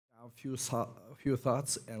few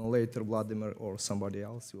thoughts, and later Vladimir or somebody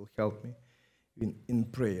else will help me in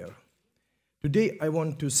prayer. Today I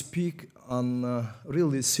want to speak on a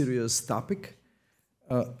really serious topic,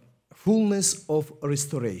 fullness of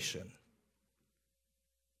restoration.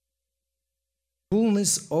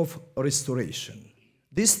 Fullness of restoration.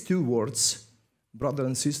 These two words, brothers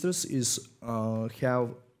and sisters,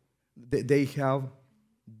 they have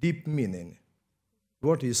deep meaning.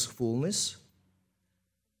 What is fullness?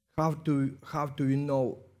 How do we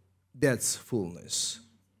know that's fullness?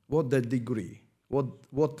 What the degree?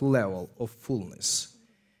 What level of fullness?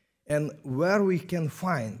 And where we can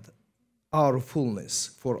find our fullness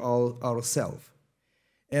for ourselves?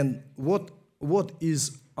 And what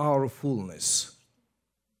is our fullness?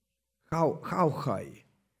 How high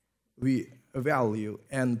we value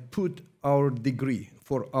and put our degree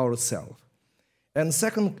for ourselves? And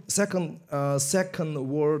second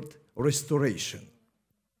word, restoration.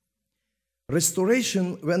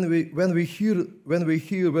 Restoration. When we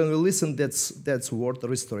listen that's word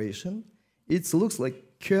restoration, it looks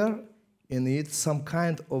like care in it, some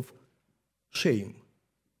kind of shame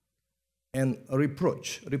and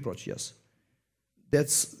reproach. Yes,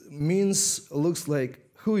 that means looks like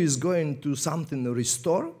who is going to something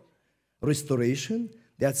restore. Restoration.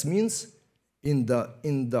 That means in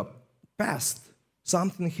the past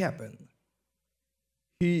something happened.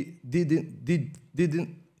 He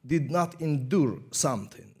did not endure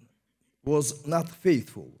something, was not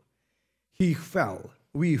faithful. He fell,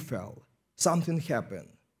 we fell, something happened.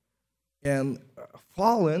 And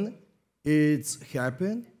fallen, it's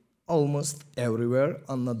happened almost everywhere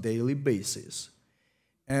on a daily basis.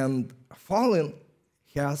 And fallen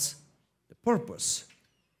has a purpose.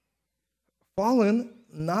 Fallen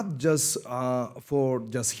not just for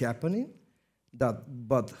just happening,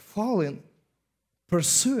 but fallen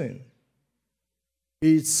pursuing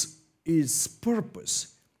its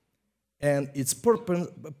purpose, and its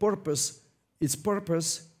purpose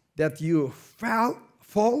that you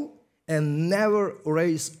fall and never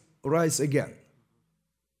rise again.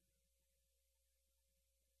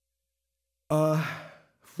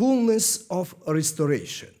 Fullness of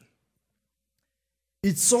restoration.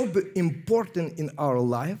 It's so important in our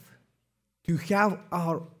life to have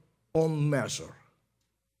our own measure,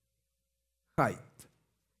 height,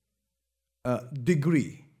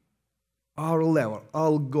 degree, our level,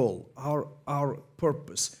 our goal, our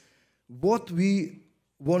purpose, what we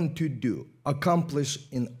want to do, accomplish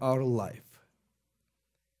in our life.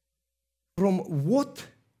 From what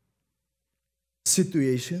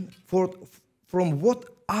situation, from what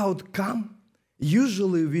outcome,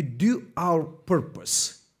 usually we do our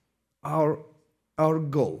purpose, our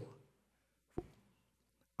goal.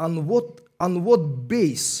 On what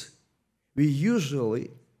base we usually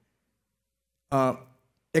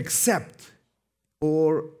accept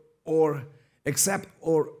or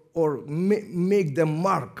make the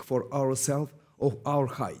mark for ourselves of our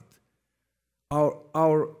height,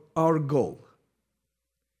 our goal.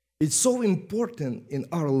 It's so important in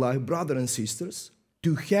our life, brothers and sisters,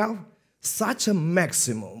 to have such a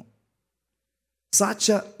maximum, such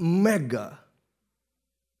a mega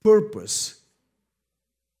purpose,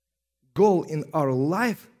 goal in our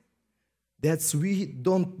life that we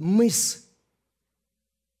don't miss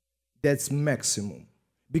that's maximum,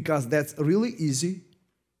 because that's really easy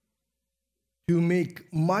to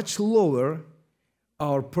make much lower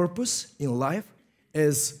our purpose in life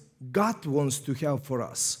as God wants to have for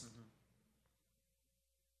us.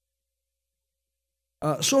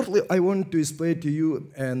 Shortly, I want to explain to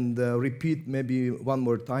you and repeat maybe one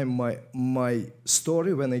more time my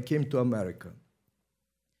story when I came to America.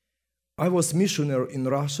 I was missionary in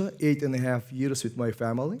Russia 8.5 years with my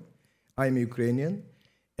family. I'm Ukrainian.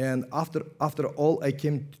 And after all, I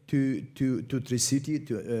came to Tri-City,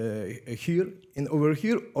 here. And over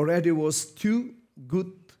here already was two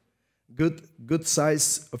good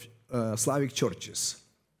size of Slavic churches.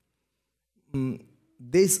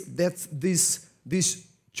 These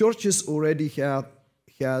churches already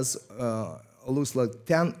has looks like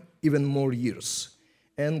 10 even more years,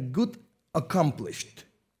 and good accomplished.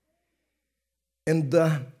 And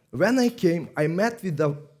when I came, I met with the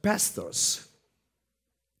pastors.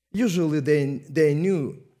 Usually they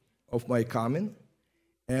knew of my coming,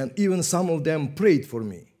 and even some of them prayed for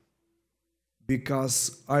me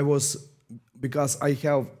because I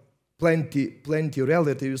have plenty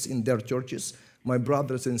relatives in their churches, my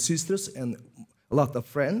brothers and sisters, and a lot of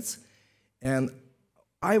friends, and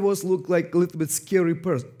I looked like a little bit scary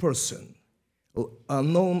person,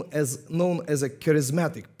 known as a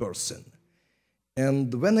charismatic person.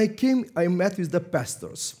 And when I came, I met with the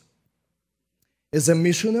pastors. as a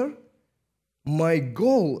missionary, my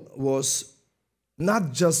goal was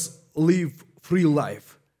not just live free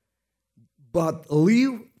life, but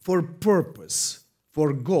live for purpose,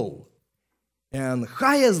 for goal. And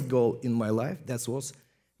highest goal in my life, that was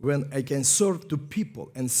when I can serve to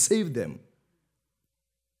people and save them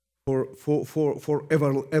for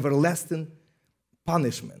everlasting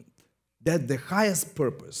punishment. That's the highest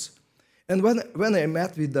purpose. And when I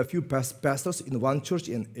met with a few pastors in one church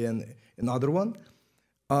and in another one,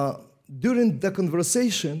 during the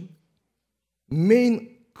conversation,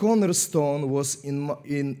 main cornerstone was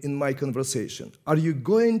in my conversation. Are you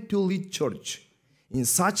going to lead church in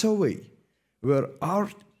such a way where our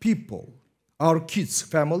people, our kids,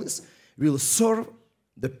 families, will serve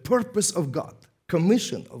the purpose of God,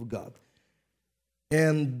 commission of God,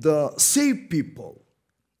 and save people?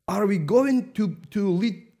 Are we going to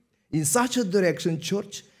lead in such a direction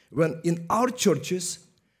church when in our churches,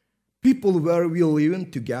 people where we live in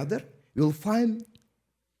together will find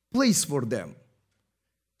place for them,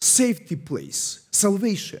 safety place,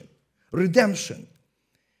 salvation, redemption?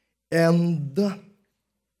 And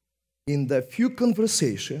in the few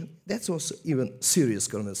conversation, that was even serious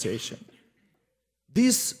conversation,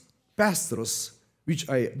 these pastors, which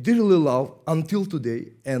I dearly love until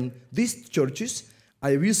today, and these churches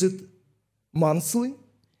I visit monthly,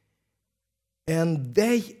 and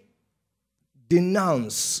they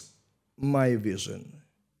denounce my vision.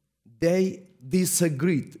 They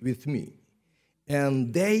disagreed with me,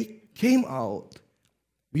 and they came out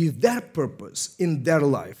with their purpose in their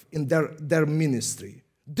life, in their ministry,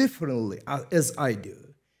 differently as I do.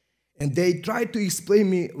 And they tried to explain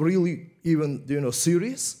me really even,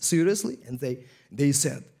 seriously, and they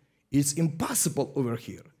said, it's impossible over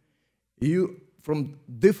here. You from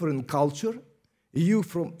different culture, you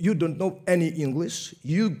don't know any English,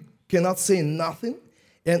 you cannot say nothing,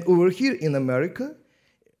 and over here in America,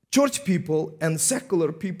 church people and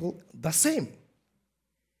secular people the same.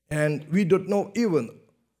 And we don't know even,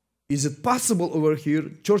 is it possible over here,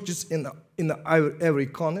 churches in every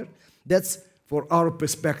corner? That's for our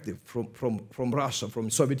perspective from Russia, from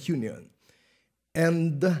Soviet Union.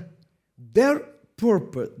 And their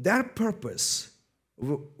purpose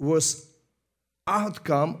was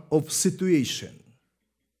outcome of situation,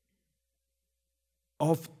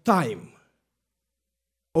 of time,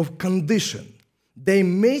 of condition. They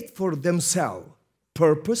made for themselves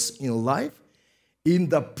purpose in life in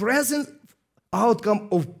the present outcome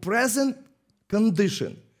of present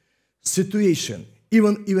condition, situation,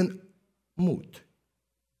 even mood.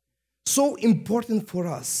 So important for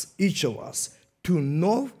us, each of us, to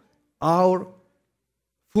know our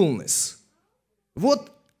fullness. What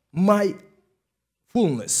my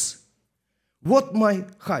fullness? What my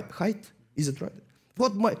height? Is it right?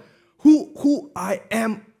 What my who I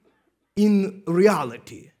am in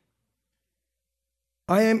reality?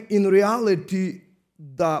 I am in reality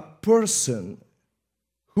the person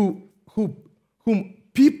whom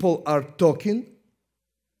people are talking,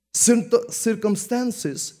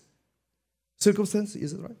 circumstances,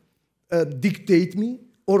 is it right? Dictate me,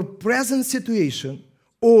 or present situation,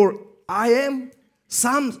 or I am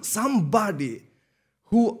somebody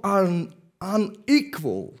who are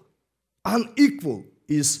unequal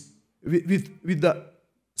is with the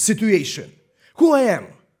situation. Who I am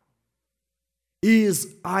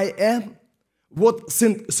is I am what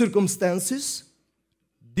circumstances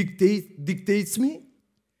dictates me,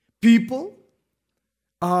 people,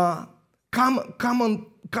 common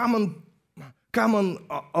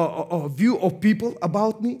view of people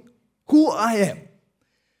about me, who I am.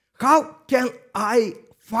 How can I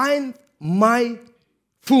find my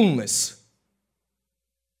fullness?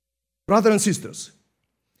 Brothers and sisters.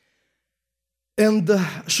 And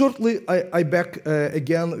shortly, I back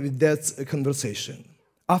again with that conversation.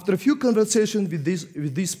 After a few conversations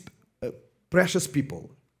with these precious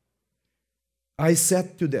people, I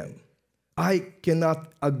said to them, I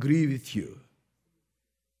cannot agree with you.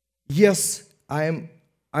 Yes, I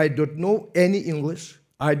don't know any English.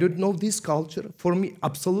 I don't know this culture. For me,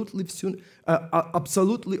 absolutely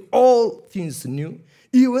all things new.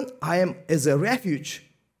 Even I am as a refuge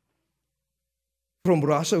from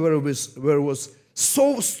Russia, where was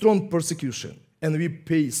so strong persecution, and we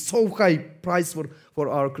pay so high price for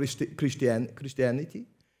our Christianity.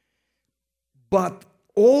 But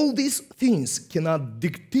all these things cannot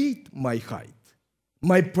dictate my height,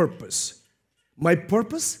 my purpose. My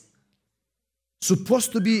purpose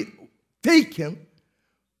supposed to be taken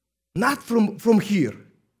not from here.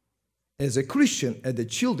 As a Christian, as the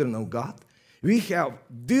children of God, we have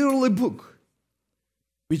dearly book,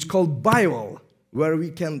 which called Bible, where we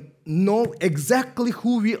can know exactly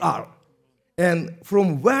who we are and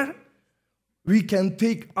from where we can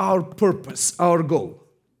take our purpose, our goal.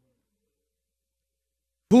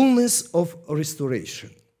 Fullness of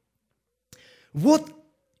restoration. What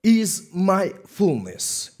is my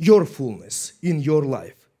fullness, your fullness in your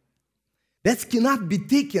life? That cannot be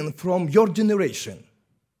taken from your generation,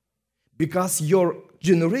 because your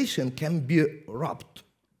generation can be robbed,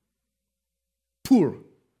 poor,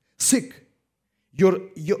 sick. Your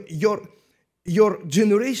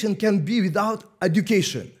generation can be without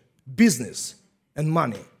education, business, and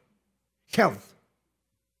money, health,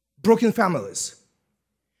 broken families.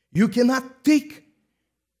 You cannot take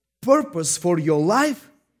purpose for your life,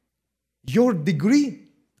 your degree,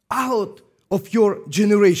 out of your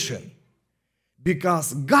generation,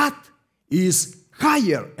 because God is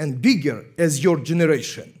higher and bigger as your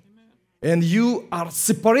generation. And you are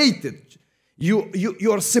separated.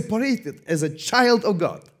 You are separated as a child of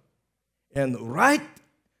God. And right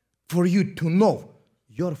for you to know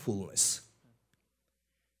your fullness.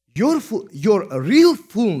 Your real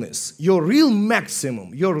fullness, your real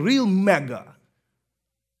maximum, your real mega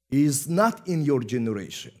is not in your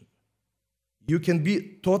generation. You can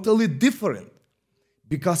be totally different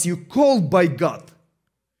because you're called by God.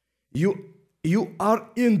 You are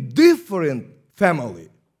in different family.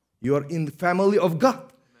 You are in the family of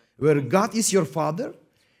God, where God is your Father,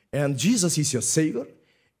 and Jesus is your Savior,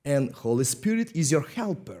 and Holy Spirit is your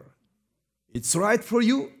helper. It's right for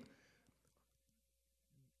you.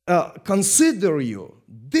 Consider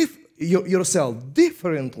yourself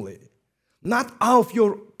differently, not out of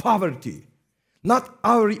your poverty, not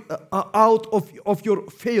out of your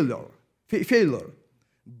failure,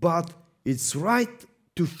 but it's right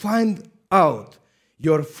to find out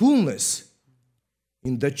your fullness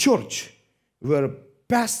in the church, where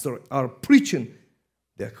pastors are preaching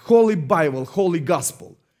the Holy Bible, Holy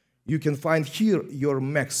Gospel. You can find here your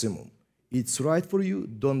maximum. It's right for you.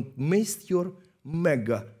 Don't miss your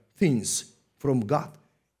mega things from God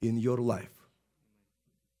in your life.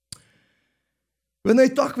 When I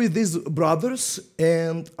talk with these brothers,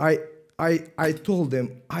 and I told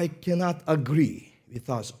them I cannot agree with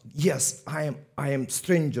us. Yes, I am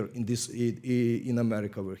stranger in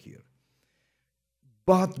America over here.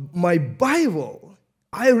 But my Bible,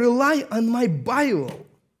 I rely on my Bible.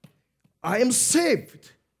 I am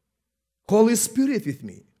saved. Holy Spirit with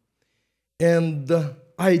me. And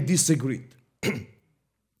I disagreed.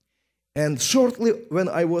 And shortly, when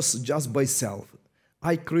I was just by myself,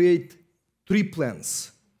 I create 3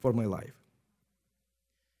 plans for my life.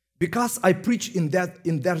 Because I preached in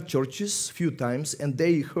their churches a few times, and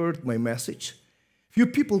they heard my message, few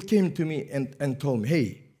people came to me and told me,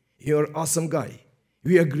 "Hey, you're an awesome guy.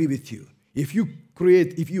 We agree with you. If you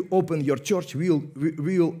open your church,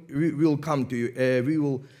 we'll come to you.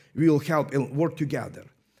 We will help and work together."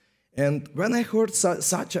 And when I heard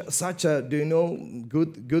such a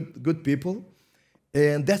good people,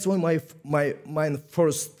 and that's one my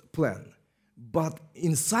first plan. But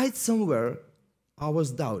inside somewhere, I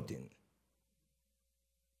was doubting.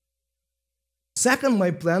 Second,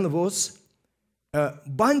 my plan was a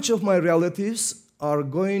bunch of my relatives are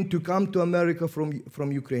going to come to America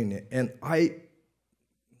from Ukraine, and I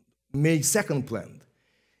made second plan.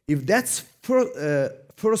 If that's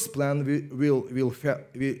first plan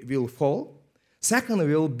will fall. Second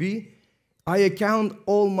will be I account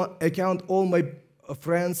all my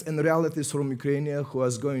friends and relatives from Ukraine who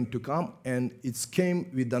was going to come, and it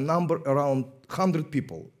came with a number around 100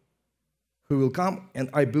 people who will come. And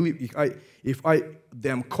I believe if I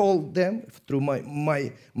call them through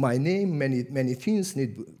my name, many things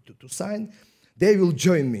need to sign, they will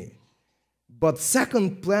join me. But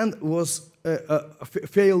second plan was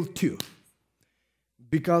failed too,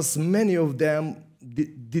 because many of them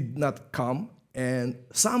did not come, and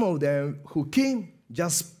some of them who came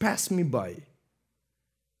just passed me by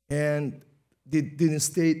and didn't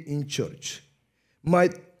stay in church. My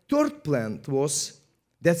third plan was,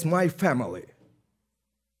 that's my family.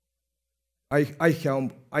 I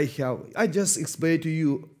just explained to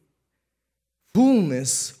you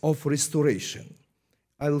fullness of restoration.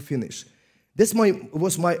 I will finish. This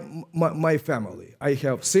was my family. I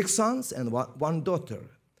have 6 sons and 1 daughter,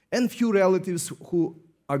 and few relatives who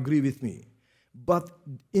agree with me. But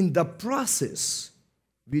in the process,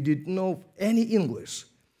 we didn't know any English.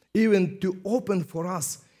 Even to open for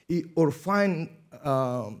us or find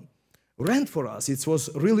rent for us, it was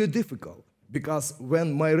really difficult. Because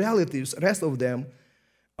when my relatives, rest of them,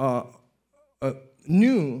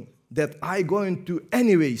 knew that I going to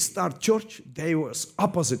anyway start church, they was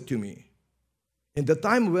opposite to me. In the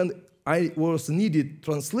time when I was needed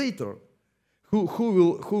translator, who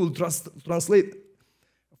will translate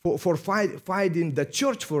for finding the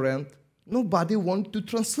church for rent, nobody wanted to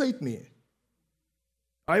translate me.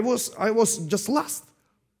 I was just lost.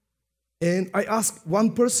 And I asked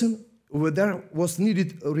one person whether was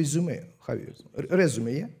needed a resume. How you a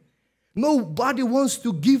resume, yeah? Nobody wants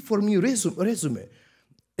to give for me resume.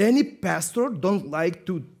 Any pastor don't like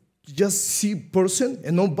to just see person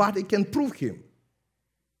and nobody can prove him.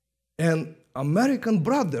 And American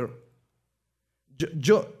brother,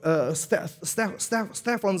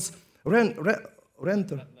 Stefan's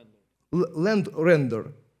land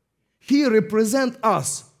render, he represent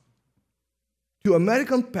us to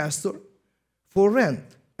American pastor for rent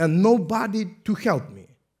and nobody to help me.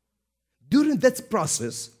 During that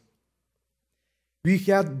process, we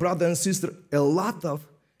had, brother and sister, a lot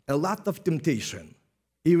of temptation.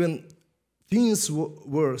 Even things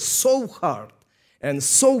were so hard and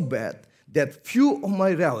so bad that few of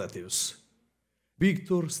my relatives,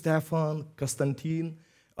 Victor, Stefan, Konstantin,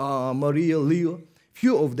 Maria, Leo,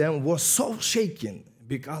 few of them were so shaken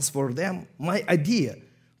because for them, my idea,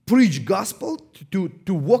 preach gospel,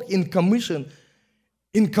 to walk in commission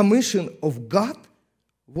of God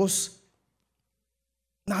was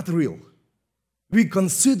not real. We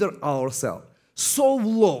consider ourselves so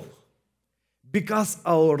low because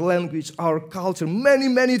our language, our culture,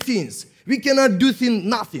 many things. We cannot do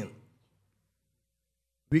nothing.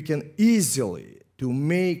 We can easily to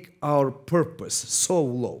make our purpose so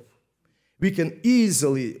low. We can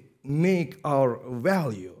easily make our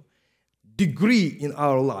value, degree in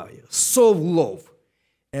our life so low.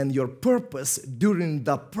 And your purpose during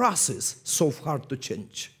the process so hard to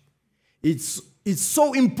change. It's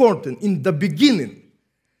so important in the beginning,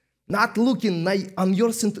 not looking on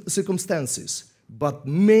your circumstances, but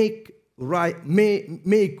make right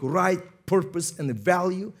purpose and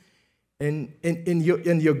value in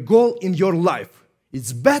your goal in your life.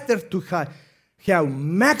 It's better to have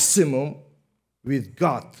maximum with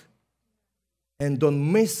God and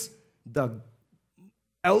don't miss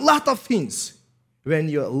a lot of things when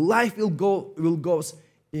your life will go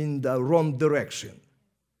in the wrong direction.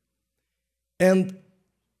 And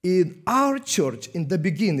in our church, in the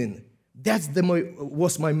beginning,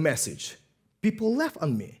 was my message. People laugh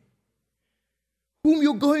on me. Whom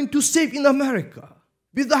you going to save in America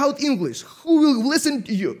without English? Who will listen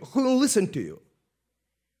to you? Who will listen to you?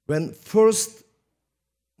 When first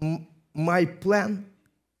my plan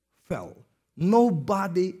fell,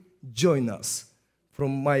 nobody joined us.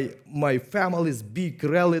 From my family's big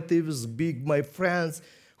relatives, my friends,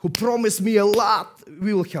 who promised me a lot,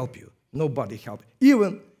 we will help you. Nobody helped.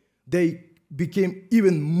 Even they became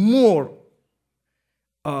even more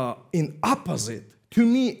in opposite to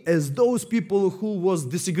me as those people who was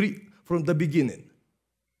disagree from the beginning.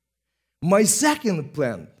 My second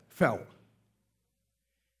plan fell.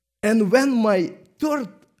 And when my third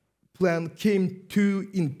plan came to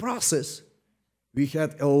in process, we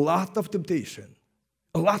had a lot of temptation.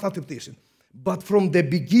 A lot of temptation. But from the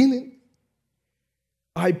beginning,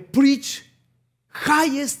 I preach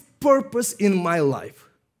highest purpose in my life.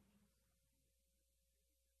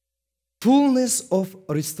 Fullness of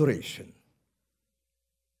restoration.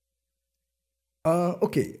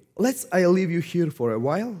 Okay, I leave you here for a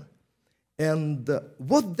while. And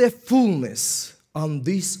what the fullness on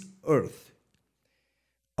this earth?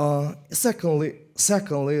 Secondly,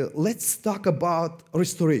 let's talk about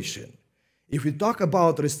restoration. If we talk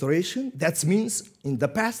about restoration, that means in the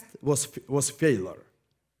past was failure.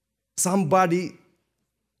 Somebody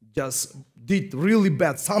just did really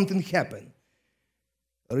bad, something happened.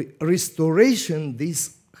 Restoration,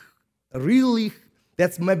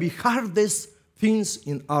 that's maybe hardest things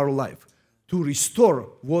in our life. To restore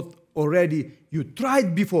what already you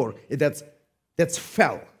tried before, that's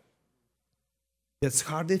fell. That's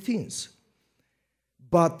harder things.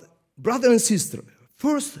 But brother and sister,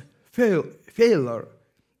 first failure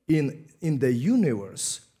in the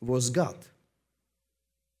universe was God.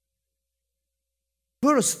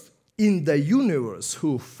 First in the universe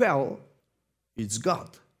who fell, it's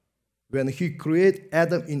God. When He created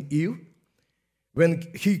Adam and Eve, when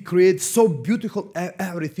He created so beautiful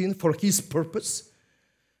everything for His purpose,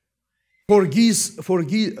 for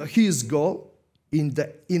His goal, in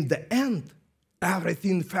the end,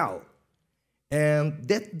 everything fell. And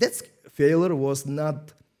that failure was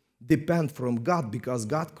not depend from God, because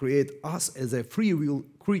God created us as a free will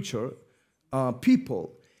creature,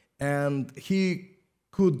 people, and He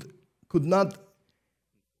could not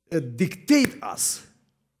dictate us.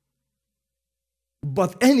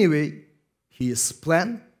 But anyway, His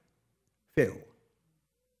plan failed.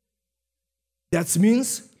 That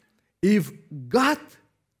means if God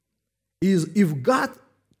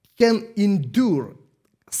can endure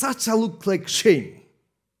such a look like shame,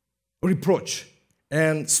 reproach,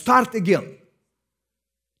 and start again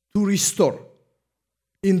to restore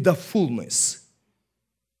in the fullness.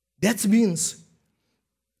 That means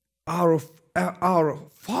our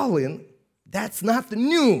fallen, that's not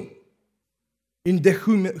new in the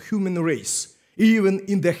human race, even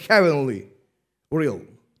in the heavenly realm.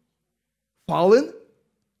 Fallen,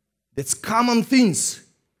 that's common things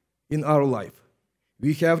in our life.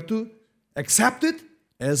 We have to accept it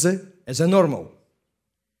as a normal.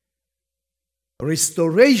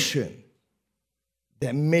 Restoration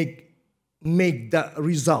that make the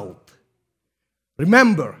result.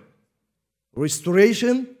 Remember,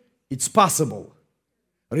 restoration, it's possible.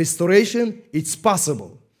 Restoration, it's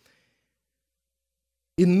possible.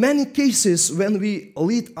 In many cases, when we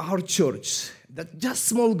lead our church, that just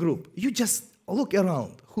small group, you just look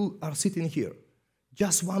around who are sitting here.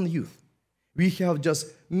 Just one youth. We have just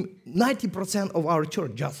 90% of our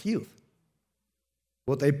church, just youth.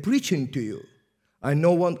 What I'm preaching to you, I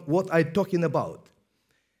know what I'm talking about.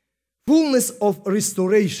 Fullness of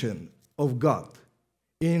restoration of God.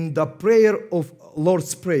 In the prayer of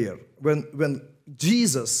Lord's Prayer, when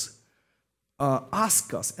Jesus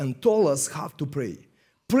asked us and told us how to pray,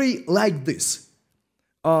 pray like this.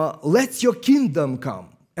 Let your kingdom come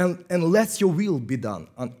and let your will be done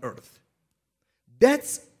on earth.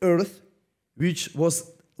 That's earth which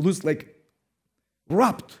looks like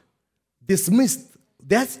wrapped, dismissed.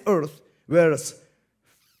 That's earth where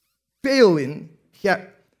failing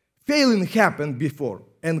happened before,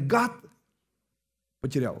 and God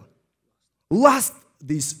lost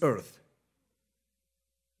this earth.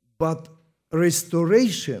 But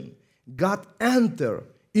restoration, God entered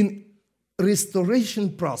in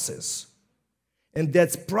restoration process, and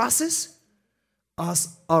that process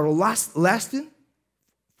as our lasting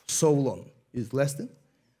so long. Is lasting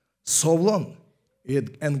so long.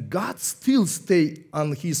 And God still stay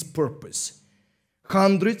on his purpose.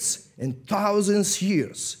 Hundreds and thousands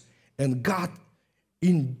years. And God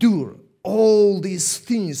endure all these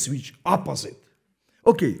things which opposite.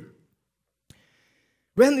 Okay.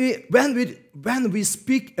 When we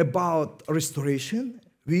speak about restoration,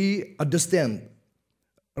 we understand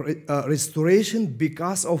restoration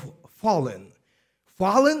because of fallen.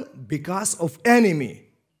 Fallen because of enemy.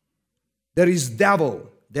 There is devil,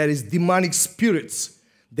 there is demonic spirits,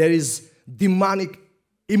 there is demonic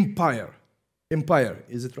empire. Empire,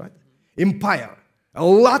 is it right? Empire. A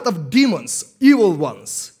lot of demons, evil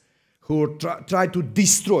ones, who try to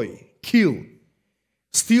destroy, kill,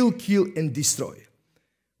 steal, kill, and destroy.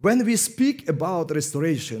 When we speak about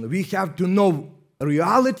restoration, we have to know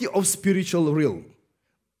reality of spiritual realm.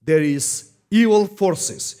 There is evil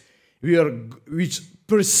forces which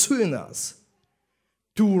pursuing us,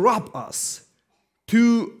 to rob us,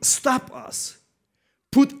 to stop us,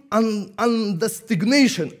 put on the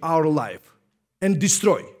stagnation our life, and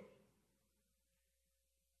destroy.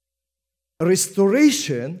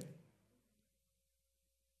 Restoration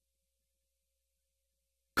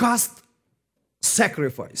cost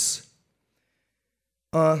sacrifice.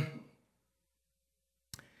 And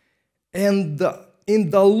in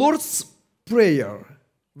the Lord's Prayer,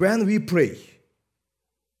 when we pray,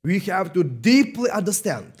 we have to deeply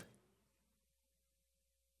understand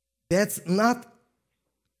that's not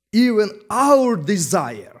even our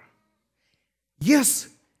desire. Yes,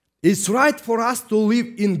 it's right for us to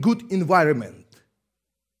live in good environment,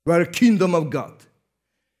 where kingdom of God.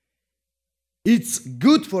 It's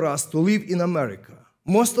good for us to live in America.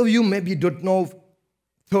 Most of you maybe don't know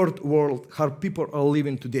third world, how people are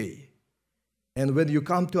living today. And when you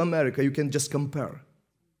come to America, you can just compare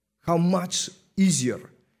how much easier,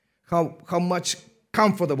 how much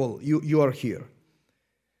comfortable you are here.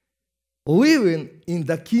 Living in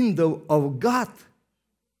the kingdom of God,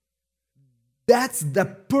 that's the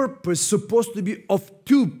purpose supposed to be of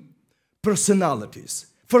two personalities.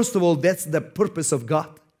 First of all, that's the purpose of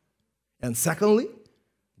God. And secondly,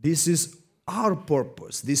 this is our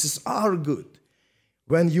purpose. This is our good.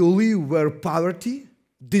 When you live where poverty,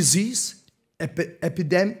 disease,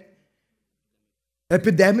 epidemic,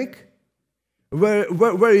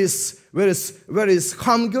 where is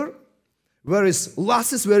hunger, where is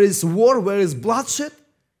losses, where is war, where is bloodshed,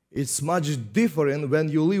 it's much different when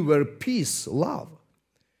you live where peace, love.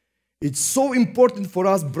 It's so important for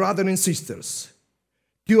us, brothers and sisters,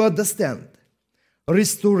 to understand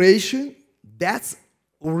restoration, that's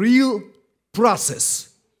a real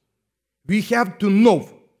process. We have to know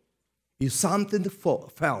if something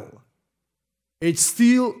fell, it's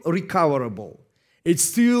still recoverable. It's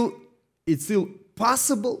still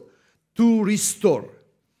possible to restore.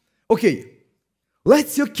 Okay,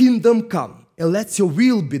 let your kingdom come and let your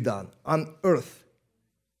will be done on earth.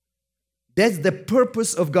 That's the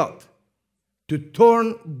purpose of God, to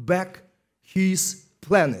turn back his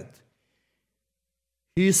planet,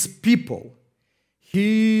 his people,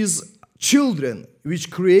 his children,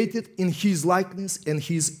 which created in his likeness and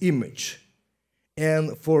his image.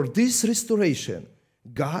 And for this restoration,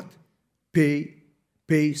 God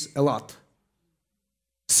pays a lot.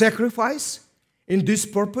 Sacrifice in this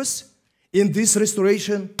purpose, in this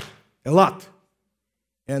restoration, a lot.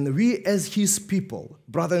 And we as his people,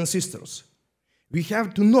 brothers and sisters, we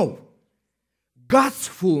have to know God's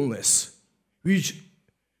fullness, which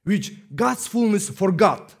God's fullness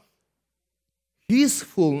forgot. His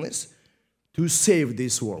fullness to save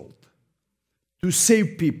this world, to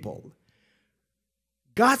save people.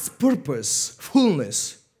 God's purpose,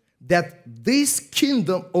 fullness, that this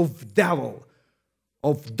kingdom of devil,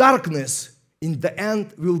 of darkness, in the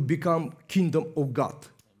end will become kingdom of God.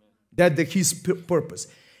 That's his purpose.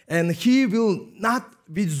 And he will not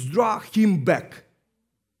withdraw him back.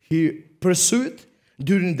 He pursued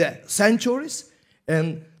during the centuries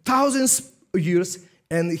and thousands of years,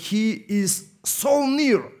 and he is so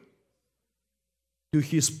near to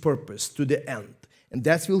his purpose, to the end. And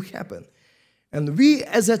that will happen. And we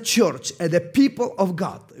as a church, as a people of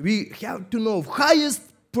God, we have to know highest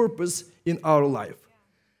purpose in our life.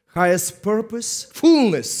 Highest purpose,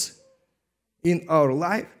 fullness in our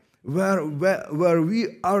life, where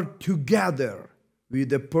we are together with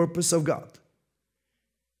the purpose of God.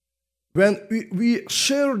 When we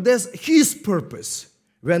share his purpose,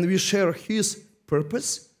 when we share his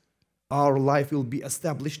purpose, our life will be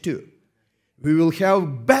established too. We will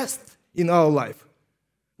have best in our life.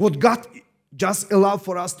 What God just allowed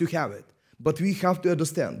for us to have it. But we have to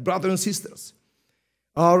understand, brothers and sisters,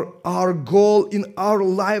 our goal in our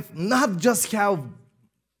life, not just have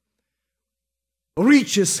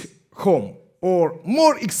richest home or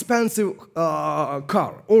more expensive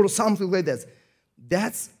car or something like that.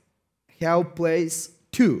 That's have place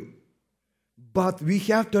too. But we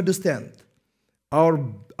have to understand, our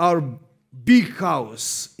big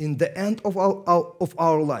house in the end of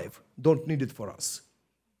our life don't need it for us.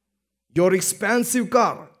 Your expensive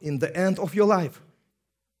car in the end of your life,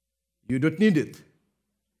 you don't need it.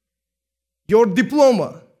 Your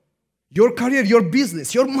diploma, your career, your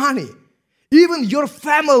business, your money, even your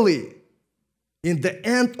family, in the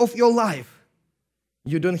end of your life,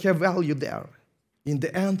 you don't have value there. In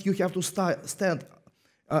the end, you have to stand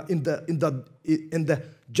in the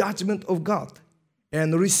judgment of God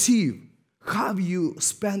and receive how you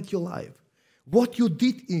spent your life, what you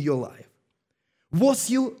did in your life. Was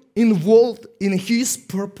you involved in his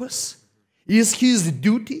purpose? Is his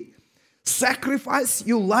duty? Sacrifice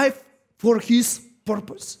your life for his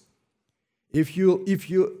purpose? If you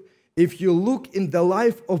look in the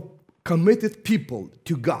life of committed people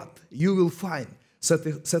to God, you will find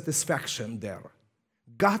satisfaction there.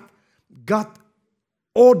 God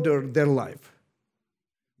ordered their life.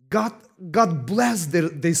 God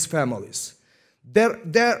blessed these families.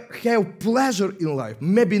 They have pleasure in life.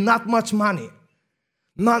 Maybe not much money.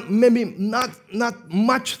 Not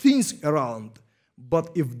much things around.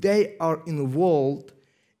 But if they are involved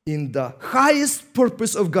in the highest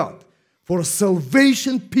purpose of God for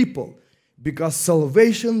salvation people, because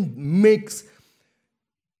salvation makes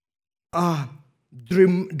a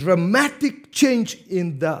dramatic change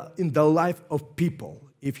in the life of people.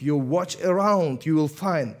 If you watch around, you will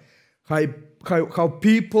find how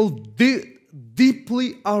people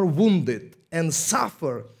deeply are wounded and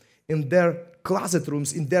suffer in their closet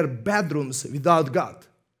rooms, in their bedrooms without God.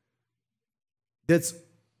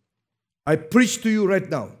 I preach to you right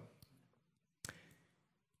now.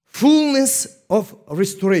 Fullness of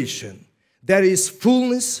restoration. There is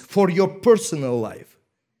fullness for your personal life.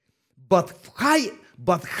 But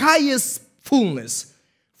highest fullness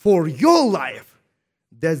for your life,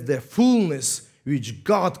 that's the fullness which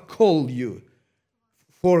God called you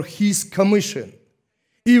for his commission.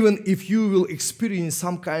 Even if you will experience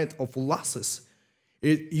some kind of losses,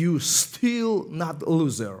 you still not a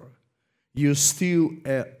loser. You're still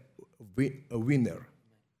a winner.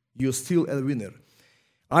 You're still a winner.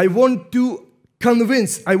 I want to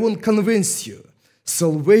convince you,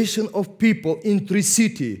 salvation of people in Tree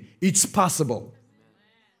City, it's possible.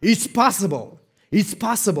 It's possible. It's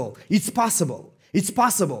possible. It's possible. It's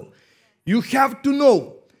possible. You have to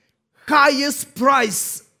know highest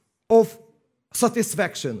price of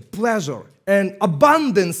satisfaction, pleasure, and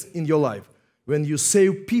abundance in your life when you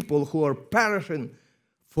save people who are perishing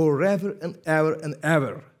forever and ever and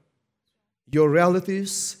ever. Your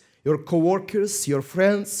relatives, your co-workers, your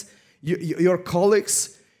friends, your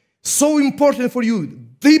colleagues, So important for you.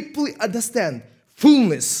 Deeply understand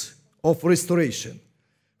fullness of restoration.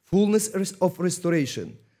 Fullness of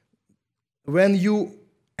restoration. When you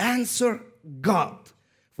answer God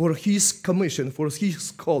for His commission, for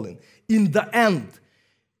His calling, in the end,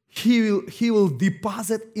 He will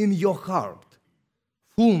deposit in your heart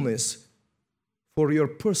fullness for your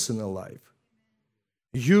personal life.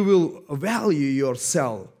 You will value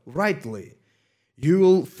yourself rightly. You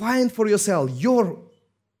will find for yourself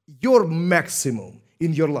your maximum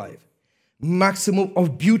in your life. Maximum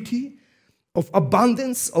of beauty, of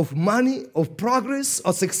abundance, of money, of progress,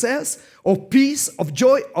 of success, of peace, of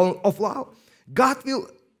joy, of love. God will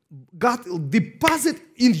deposit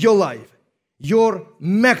in your life your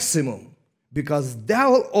maximum, because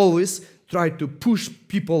devil always try to push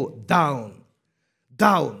people down.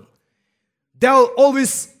 Devil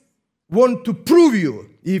always want to prove you,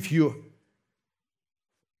 if you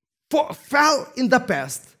fell in the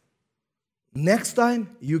past, next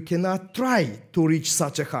time you cannot try to reach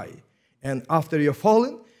such a high. And after you're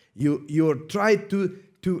fallen, you try to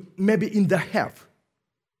maybe in the half,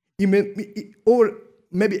 or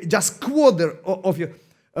maybe just quarter of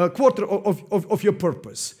your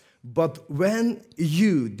purpose. But when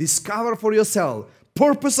you discover for yourself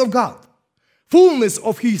purpose of God, fullness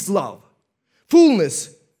of His love,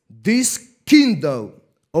 fullness, this kingdom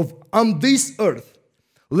on this earth,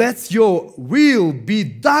 let your will be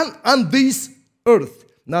done on this earth,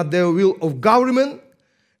 not the will of government,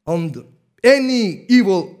 on any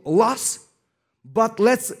evil lust, but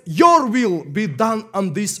let your will be done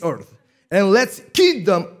on this earth. And let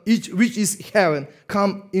kingdom, which is heaven,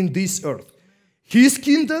 come in this earth. His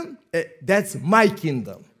kingdom, that's my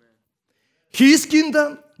kingdom. His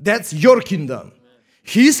kingdom, that's your kingdom.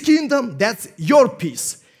 His kingdom, that's your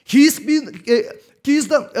peace. His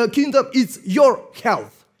kingdom is your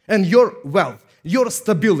health and your wealth, your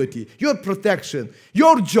stability, your protection,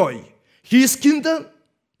 your joy. His kingdom,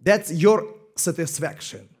 that's your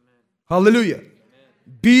satisfaction. Hallelujah.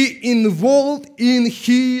 Be involved in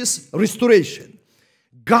His restoration.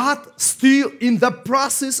 God still in the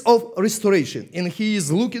process of restoration, and He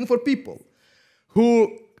is looking for people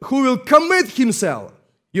who will commit yourself.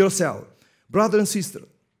 Brother and sister,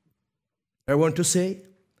 I want to say,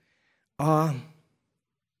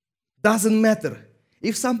 doesn't matter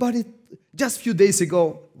if somebody, just a few days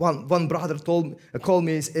ago, one brother called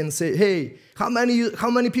me and said, "Hey, how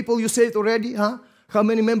many people you saved already? Huh? How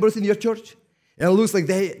many members in your church?" And it looks like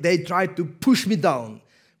they tried to push me down,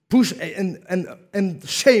 push and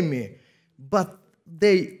shame me, but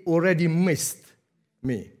they already missed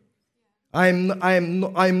me. I'm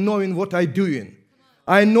knowing what I'm doing.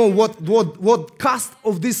 I know what cost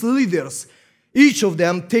of these leaders. Each of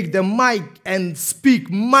them take the mic and speak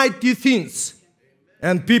mighty things,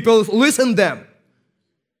 and people listen them.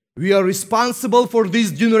 We are responsible for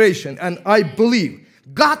this generation, and I believe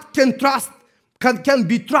God can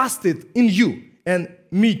be trusted in you and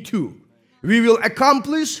me too. We will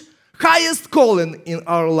accomplish highest calling in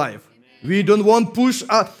our life. We don't want push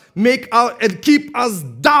and keep us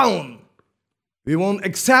down. We won't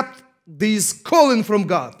accept this calling from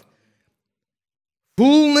God.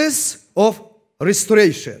 Fullness of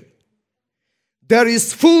restoration. There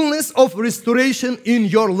is fullness of restoration in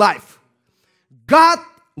your life. God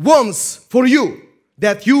wants for you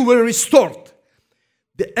that you will restored.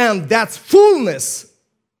 And that fullness,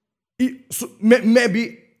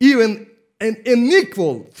 maybe even an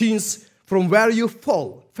unequal things from where you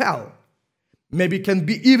fell. Maybe can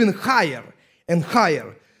be even higher and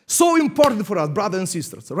higher. So important for us, brothers and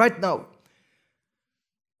sisters. Right now,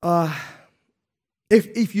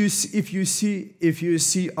 if you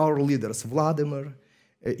see our leaders, Vladimir,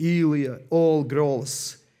 Ilya, all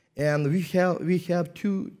girls, and we have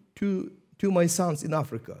two my sons in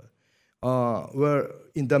Africa, were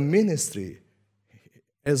in the ministry,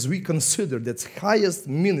 as we consider that's highest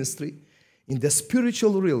ministry in the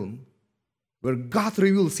spiritual realm, where God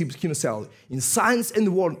reveals Himself in signs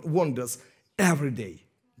and wonders every day.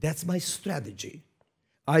 That's my strategy.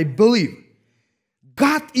 I believe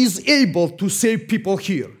God is able to save people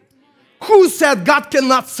here. Who said God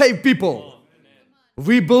cannot save people?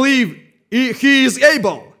 We believe He is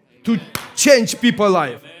able to change people's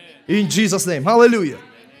life. In Jesus' name. Hallelujah.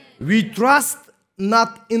 We trust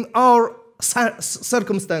not in our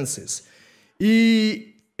circumstances,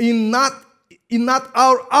 in not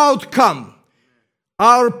our outcome.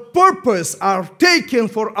 Our purpose are taken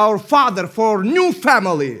for our Father, for new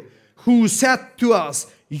family, who said to us,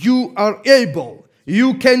 "You are able,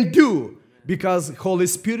 you can do," because Holy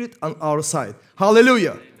Spirit on our side.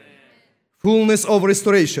 Hallelujah. Amen. Fullness of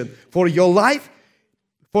restoration for your life,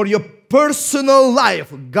 for your personal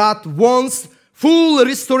life, God wants full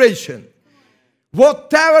restoration.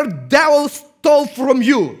 Whatever devil stole from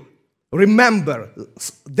you, remember,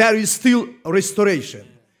 there is still restoration.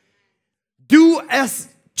 Do as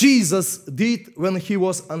Jesus did when he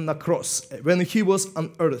was on the cross, when he was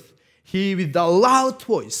on earth. He, with a loud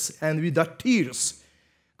voice and with the tears,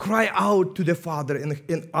 cry out to the Father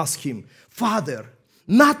and ask him, Father,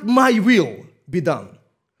 not my will be done,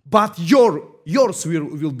 but yours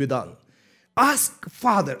will be done. Ask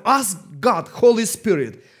Father, ask God, Holy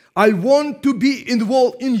Spirit, I want to be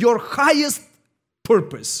involved in your highest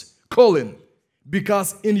purpose, calling,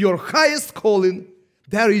 because in your highest calling,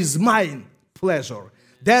 there is my pleasure.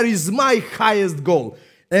 There is my highest goal,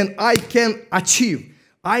 and I can achieve,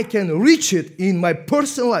 I can reach it in my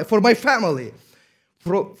personal life, for my family.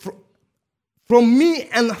 From me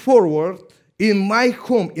and forward, in my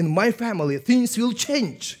home, in my family, things will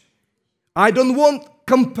change. I don't want to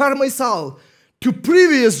compare myself to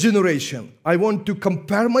previous generation. I want to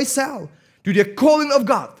compare myself to the calling of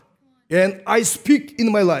God. And I speak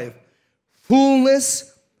in my life,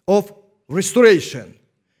 fullness of restoration.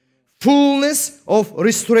 Fullness of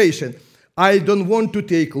restoration. I don't want to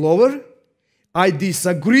take lower. I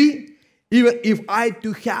disagree, even if I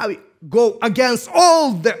to have go against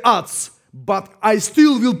all the odds, but I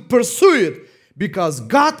still will pursue it because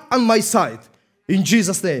God on my side. In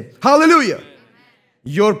Jesus' name. Hallelujah. Amen.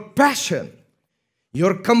 Your passion,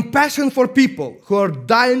 your compassion for people who are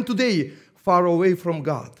dying today far away from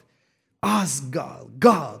God. Ask God,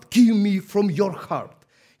 God, give me from your heart.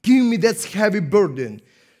 Give me that heavy burden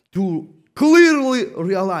to clearly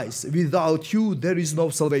realize without you there is no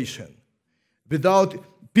salvation. Without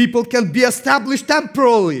people can be established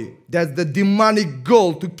temporarily. That's the demonic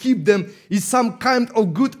goal, to keep them in some kind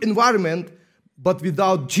of good environment, but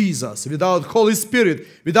without Jesus, without Holy Spirit,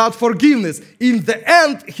 without forgiveness, in the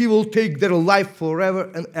end, He will take their life forever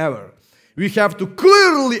and ever. We have to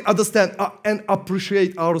clearly understand and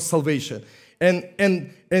appreciate our salvation.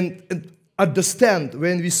 And understand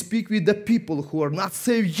when we speak with the people who are not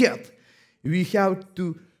saved yet, we have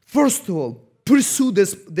to, first of all, pursue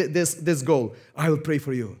this goal. I will pray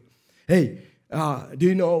for you. Hey, do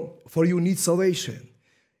you know, for you need salvation.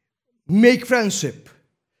 Make friendship.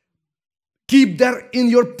 Keep that in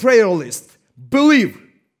your prayer list. Believe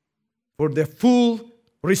for the full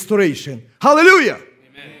restoration. Hallelujah.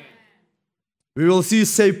 Amen. We will see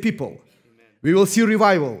saved people. Amen. We will see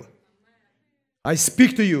revival. I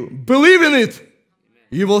speak to you. Believe in it. Amen.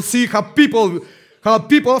 You will see how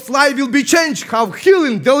people's life will be changed, how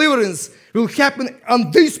healing, deliverance will happen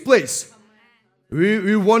on this place.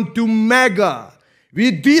 We want to mega.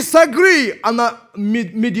 We disagree on a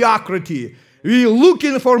mediocrity. We're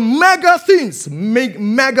looking for mega things,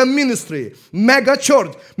 mega ministry, mega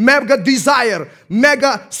church, mega desire,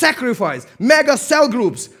 mega sacrifice, mega cell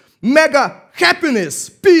groups, mega happiness,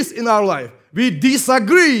 peace in our life. We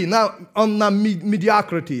disagree now on the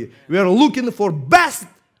mediocrity. We are looking for best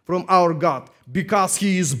from our God because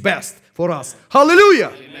He is best for us.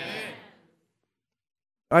 Hallelujah. Amen.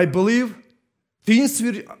 I believe things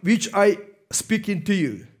which I speaking to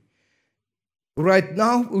you right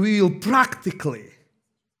now, we will practically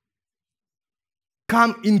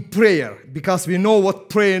come in prayer because we know what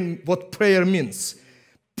prayer means.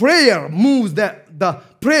 Prayer moves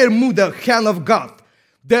the hand of God.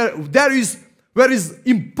 Where is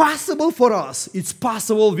impossible for us, it's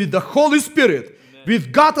possible with the Holy Spirit, amen,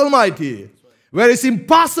 with God Almighty. Where it's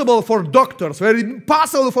impossible for doctors, where it's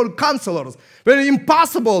impossible for counselors, where it's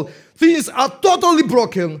impossible, things are totally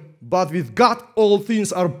broken. But with God, all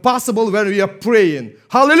things are possible when we are praying.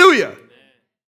 Hallelujah.